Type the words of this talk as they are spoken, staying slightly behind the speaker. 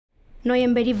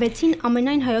Նոյեմբերի 6-ին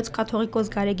Ամենայն Հայոց Կաթողիկոս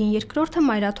Գարեգին II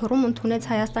Մայր Աթոռում ընդունեց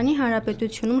Հայաստանի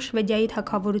Հանրապետությունում Շվեդիայի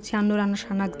Թագավորության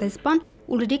նորանշանակ դեսպան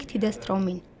Ուլրիկ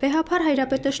Թիդեստրոմին։ Վեհափար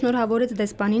հայրապետը շնորհավորեց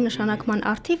դեսպանի նշանակման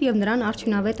առիթով եւ նրան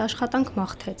արդյունավետ աշխատանք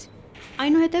մաղթեց։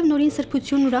 Այնուհետև նորին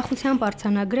սրբությունն ուրախությամբ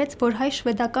արձանագրեց, որ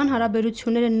հայ-շվեդական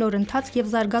հարաբերությունները նոր ընթացք եւ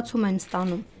զարգացում են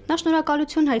ստանում։ Նա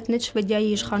շնորհակալություն հայտնեց Շվեդիայի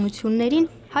իշխանություններին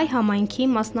հայ համայնքի,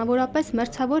 մասնավորապես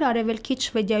մերձավոր արևելքից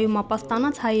Շվեդիայում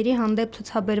ապաստանած հայերի հանդեպ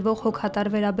ցուցաբերվող հոգատար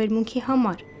վերաբերմունքի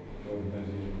համար։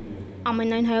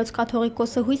 Ամենայն Հայոց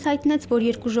Կաթողիկոսը հույս հայտնեց, որ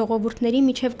երկու ժողովուրդների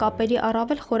միջև կապերի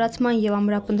առավել խորացման եւ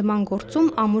ամրապնդման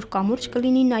գործում ամուր կամուրջ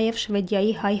կլինի նաեւ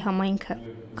Շվեդիայի հայ համայնքը։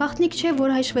 Գաղտնիք չէ,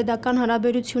 որ հայ-շվեդական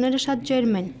հարաբերությունները շատ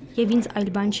ջերմ են, եւ ինձ այլ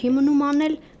բան չի մնում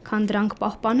անել, քան դրանք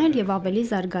պահպանել եւ ավելի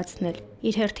զարգացնել։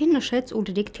 Իր հերթին նշեց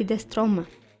Ուլրիկ Թիդեստրոմը։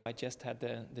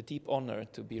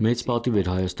 Մեծ պատիվ էր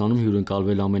Հայաստանում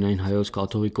հյուրընկալվել Ամենայն Հայոց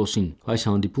Կաթողիկոսին։ Այս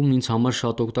հանդիպումն ինձ համար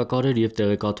շատ օգտակար էր եւ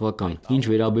տեղեկատվական։ Ինչ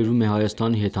վերաբերում է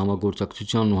Հայաստանի հետ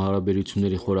համագործակցությանն ու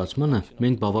հարաբերությունների խորացմանը,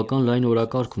 մենք բավական լայն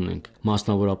օրակարգ ունենք։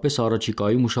 Մասնավորապես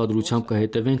առաջիկայում ուշադրությամբ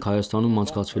կհետևենք Հայաստանում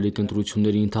անցկացվելիք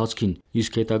ընտրությունների ընթացքին,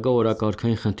 իսկ հետագա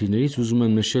օրակարգային խնդիրներից ուզում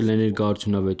եմ նշել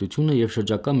էներգոարդյունավետությունը եւ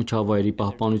շրջակա միջավայրի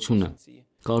պահպանությունը։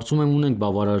 Կարծում եմ ունենք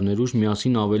բավարար ներուժ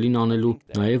միասին ավելին անելու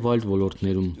նաև այլ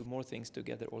ոլորտներում։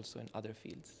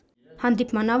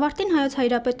 Հանդիպման ավարտին հայոց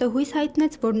հայրապետը հույս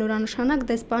հայտնեց, որ նորանշանակ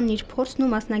դեսպանն իր փորձն ու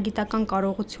մասնագիտական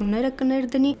կարողությունները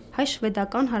կներդնի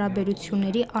հայ-շվեդական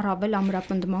հարաբերությունների առավել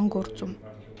ամրապնդման գործում։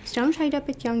 Սրանուշ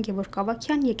Հայրապետյան, Գևորգ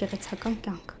Ավագյան, եկեղեցական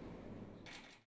կյանք։